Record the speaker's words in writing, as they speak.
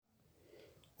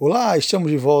Olá,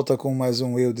 estamos de volta com mais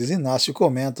um Inácio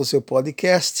Comenta, o seu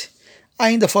podcast,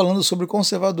 ainda falando sobre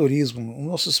conservadorismo,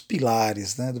 nossos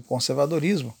pilares, né, do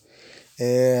conservadorismo.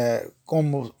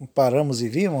 Como paramos e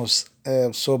vimos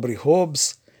sobre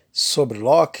Hobbes, sobre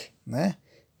Locke, né,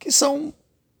 que são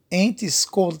entes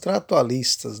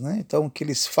contratualistas, né, então que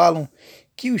eles falam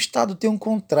que o Estado tem um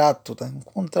contrato, né, um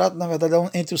contrato na verdade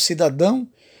é entre o cidadão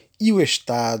e o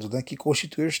Estado, né, que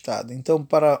constitui o Estado. Então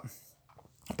para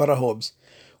Hobbes,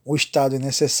 o Estado é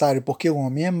necessário porque o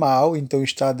homem é mau, então o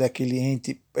Estado é aquele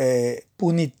ente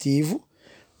punitivo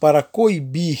para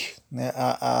coibir, né,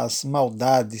 as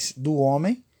maldades do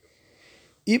homem.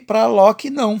 E para Locke,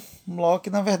 não.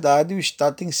 Locke, na verdade, o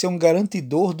Estado tem que ser um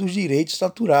garantidor dos direitos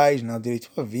naturais, né? O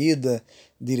direito à vida,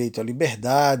 direito à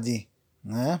liberdade,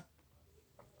 né?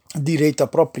 Direito à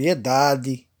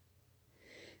propriedade.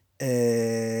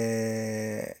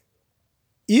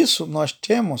 Isso nós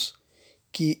temos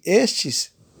que estes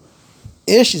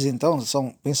então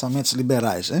são pensamentos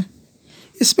liberais, né?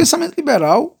 Esse pensamento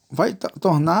liberal vai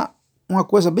tornar uma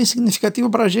coisa bem significativa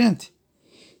para a gente,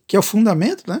 que é o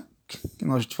fundamento, né, que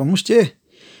nós vamos ter,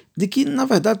 de que, na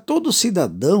verdade, todo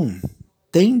cidadão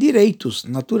tem direitos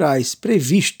naturais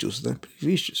previstos, né,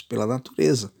 previstos pela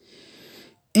natureza.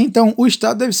 Então, o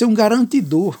Estado deve ser um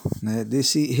garantidor, né,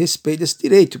 desse respeito, desse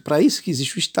direito. Para isso que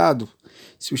existe o Estado.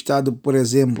 Se o Estado, por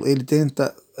exemplo, ele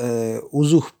tenta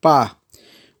usurpar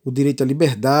o direito à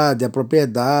liberdade, à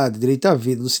propriedade, o direito à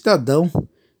vida do cidadão,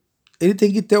 ele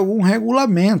tem que ter algum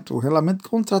regulamento, um regulamento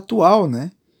contratual,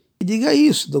 né? E diga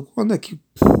isso, quando é que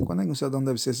um cidadão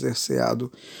deve ser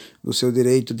cerceado do seu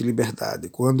direito de liberdade?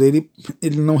 Quando ele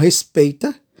não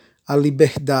respeita a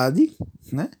liberdade,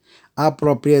 né? A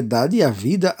propriedade e a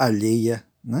vida alheia,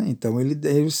 né? Então ele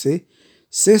deve ser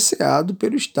cerceado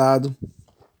pelo Estado,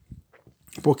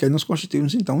 porque nós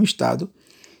constituímos então um Estado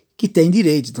que tem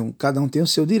direito, então cada um tem o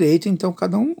seu direito, então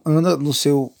cada um anda no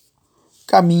seu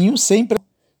caminho sempre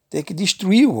ter que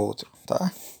destruir o outro,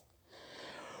 tá?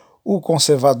 O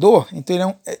conservador,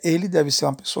 então ele deve ser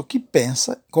uma pessoa que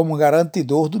pensa como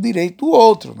garantidor do direito do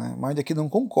outro, né? Mas ainda que não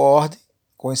concorde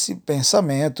com esse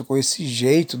pensamento, com esse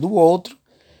jeito do outro,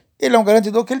 ele é um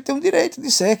garantidor que ele tem o direito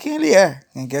de ser quem ele é,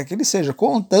 quem quer que ele seja,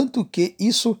 contanto que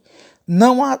isso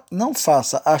não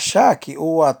faça achaque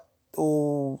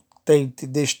ou tente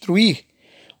destruir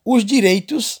os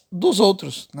direitos dos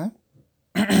outros, né?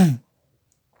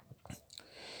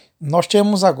 Nós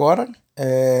temos agora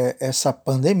essa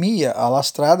pandemia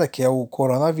alastrada, que é o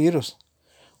coronavírus,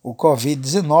 o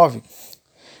Covid-19.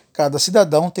 Cada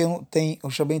cidadão tem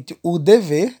o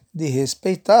dever de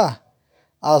respeitar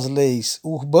as leis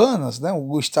urbanas, né?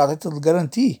 O Estado tem que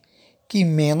garantir que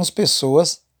menos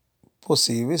pessoas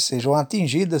possíveis sejam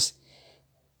atingidas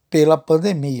pela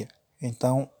pandemia.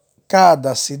 Então,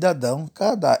 cada cidadão,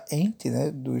 cada ente,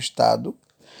 né, do Estado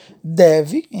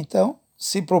deve, então,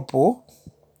 se propor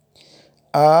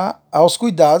aos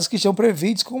cuidados que estão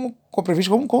previstos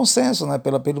como consenso, né,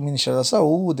 pelo Ministério da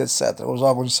Saúde, etc., os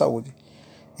órgãos de saúde.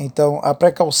 Então, a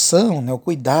precaução, né, o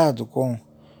cuidado com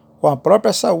a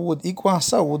própria saúde e com a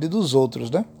saúde dos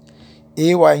outros, né?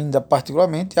 Eu ainda,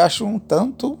 particularmente, acho um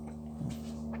tanto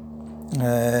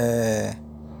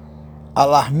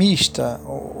alarmista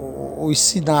os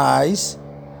sinais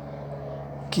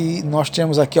que nós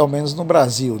temos aqui, ao menos no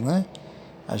Brasil, né?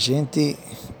 A gente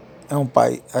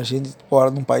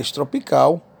mora num país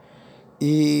tropical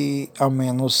e, ao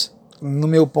menos no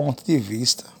meu ponto de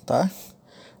vista, tá?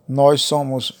 Nós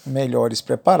somos melhores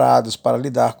preparados para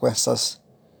lidar com essas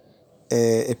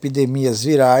epidemias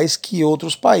virais que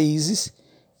outros países,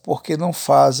 porque não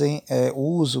fazem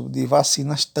uso de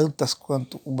vacinas tantas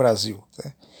quanto o Brasil,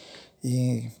 né?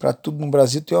 E para tudo no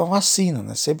Brasil tem uma vacina,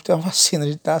 né? Sempre tem uma vacina. A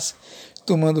gente está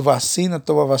tomando vacina,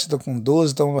 toma vacina com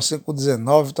 12, toma vacina com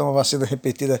 19, toma vacina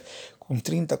repetida com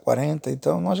 30, 40.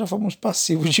 Então nós já fomos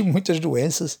passivos de muitas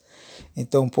doenças.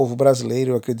 Então o povo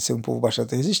brasileiro, eu acredito ser um povo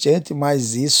bastante resistente,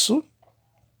 mas isso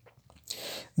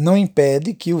não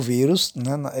impede que o vírus,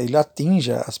 né, ele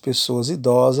atinja as pessoas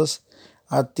idosas,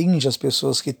 atinja as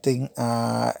pessoas que têm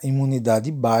a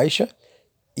imunidade baixa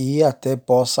e até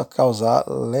possa causar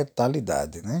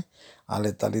letalidade, né? A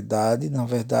letalidade, na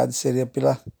verdade, seria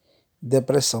pela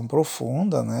depressão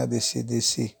profunda, né?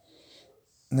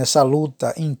 Nessa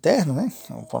luta interna, né?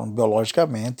 Falando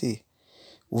biologicamente,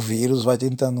 o vírus vai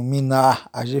tentando minar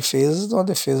as defesas de uma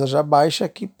defesa já baixa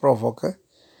que provoca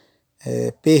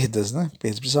perdas, né?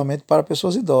 Perdas principalmente para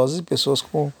pessoas idosas e pessoas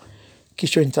que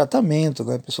estão em tratamento,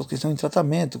 né? Pessoas que estão em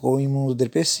tratamento com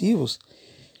imunodepressivos,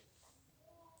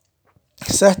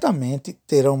 certamente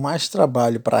terão mais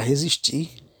trabalho para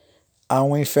resistir a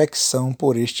uma infecção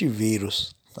por este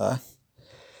vírus, tá?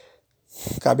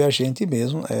 cabe a gente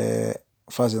mesmo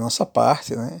fazer nossa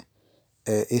parte, né?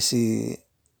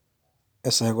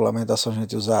 Essa regulamentação, a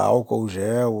gente usar álcool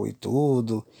gel e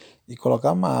tudo, e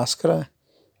colocar máscara,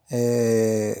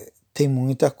 tem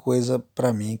muita coisa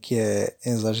para mim que é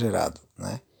exagerado,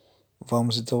 né?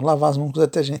 Vamos então lavar as mãos com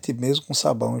detergente mesmo com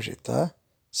sabão, gente, tá?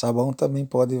 Sabão também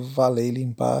pode valer e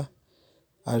limpar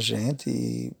a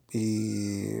gente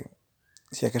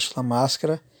se a questão da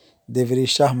máscara deveria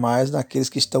estar mais naqueles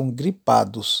que estão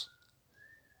gripados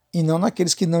e não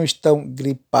naqueles que não estão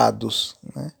gripados,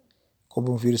 né?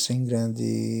 Como um vírus sem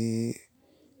grande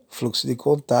fluxo de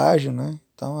contágio, né?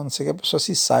 Então, a não ser que a pessoa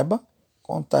se saiba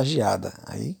contagiada,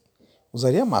 aí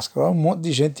usaria máscara. Um monte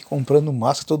de gente comprando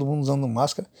máscara, todo mundo usando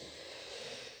máscara.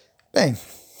 Bem,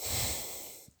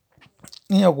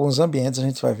 em alguns ambientes a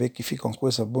gente vai ver que fica uma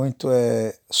coisa muito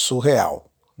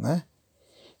surreal, né?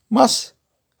 Mas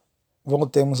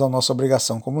voltemos à nossa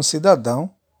obrigação como cidadão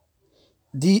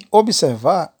de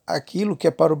observar aquilo que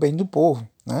é para o bem do povo,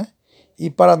 né? E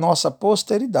para a nossa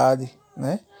posteridade,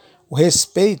 né? O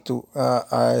respeito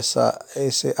a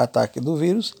esse ataque do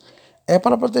vírus é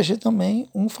para proteger também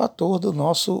um fator do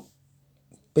nosso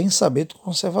pensamento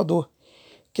conservador,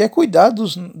 que é cuidar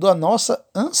da nossa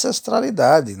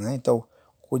ancestralidade, né? Então,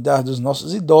 cuidar dos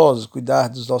nossos idosos, cuidar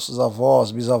dos nossos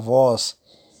avós, bisavós,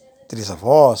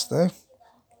 trisavós, né?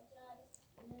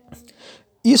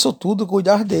 Isso tudo,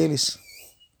 cuidar deles,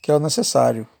 que é o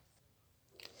necessário.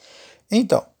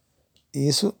 Então,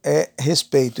 isso é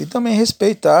respeito. E também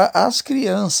respeitar as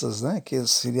crianças, né? Que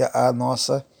seria a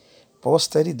nossa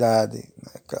posteridade,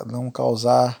 né? Não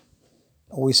causar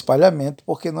o espalhamento,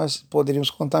 porque nós poderíamos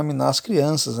contaminar as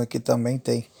crianças, né? Que também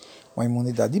têm uma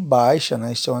imunidade baixa,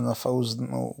 né?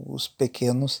 Os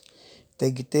pequenos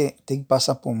têm que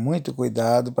passar por muito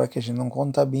cuidado para que a gente não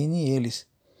contamine eles.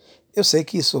 Eu sei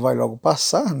que isso vai logo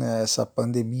passar, né? Essa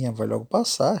pandemia vai logo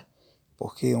passar,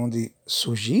 porque onde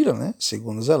surgiram, né?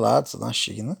 Segundo os relatos, na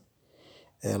China,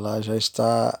 ela já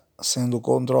está sendo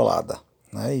controlada,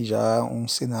 né? E já há um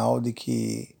sinal de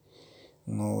que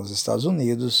nos Estados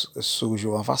Unidos surge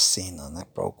uma vacina, né,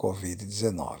 para o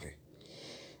Covid-19.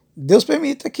 Deus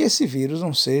permita que esse vírus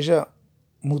não seja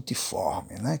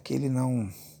multiforme, né? Que ele não...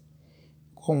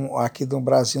 Como aqui no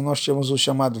Brasil nós temos o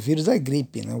chamado vírus da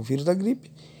gripe, né? O vírus da gripe,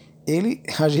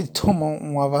 a gente toma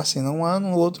uma vacina um ano,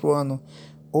 no outro ano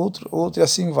outro e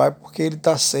assim vai, porque ele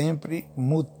está sempre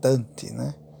mutante,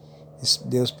 né?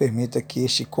 Deus permita que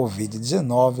este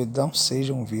Covid-19 não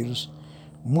seja um vírus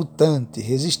mutante,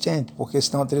 resistente, porque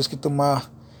senão teríamos que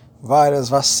tomar várias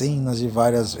vacinas de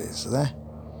várias vezes, né?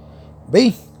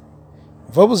 Bem,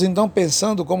 vamos então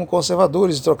pensando como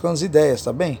conservadores e trocando ideias,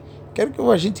 tá bem? Quero que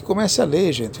a gente comece a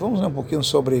ler, gente. Vamos ler um pouquinho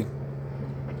sobre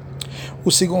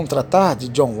o segundo tratado de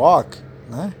John Locke,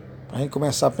 né? Para a gente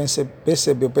começar a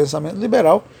perceber o pensamento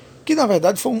liberal, que na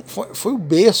verdade foi o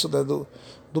berço, né,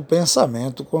 do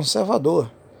pensamento conservador.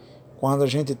 Quando a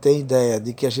gente tem ideia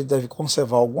de que a gente deve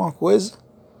conservar alguma coisa,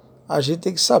 a gente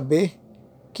tem que saber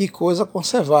que coisa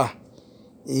conservar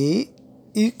e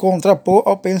contrapor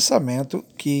ao pensamento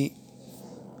que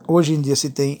hoje em dia se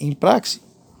tem em praxe,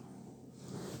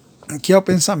 que é o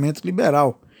pensamento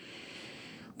liberal.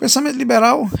 O pensamento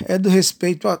liberal é do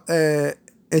respeito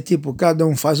tipo, cada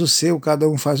um faz o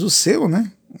seu,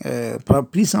 né?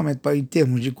 Principalmente em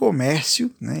termos de comércio,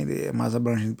 né? Ele é mais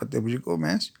abrangente para termos de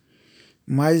comércio,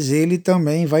 mas ele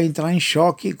também vai entrar em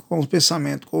choque com o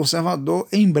pensamento conservador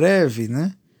em breve,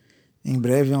 né? Em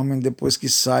breve, depois que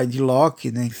sai de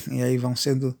Locke, né? E aí vão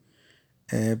sendo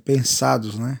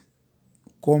pensados, né?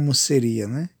 Como seria,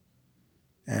 né?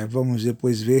 Vamos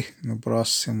depois ver na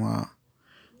próxima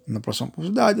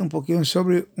oportunidade um pouquinho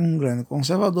sobre um grande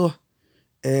conservador,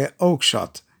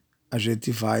 Oakeshott. A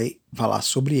gente vai falar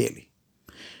sobre ele.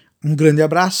 Um grande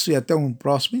abraço e até um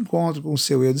próximo encontro com o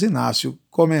seu Eudes Inácio.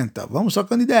 Comenta, vamos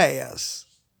trocando ideias.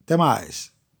 Até mais.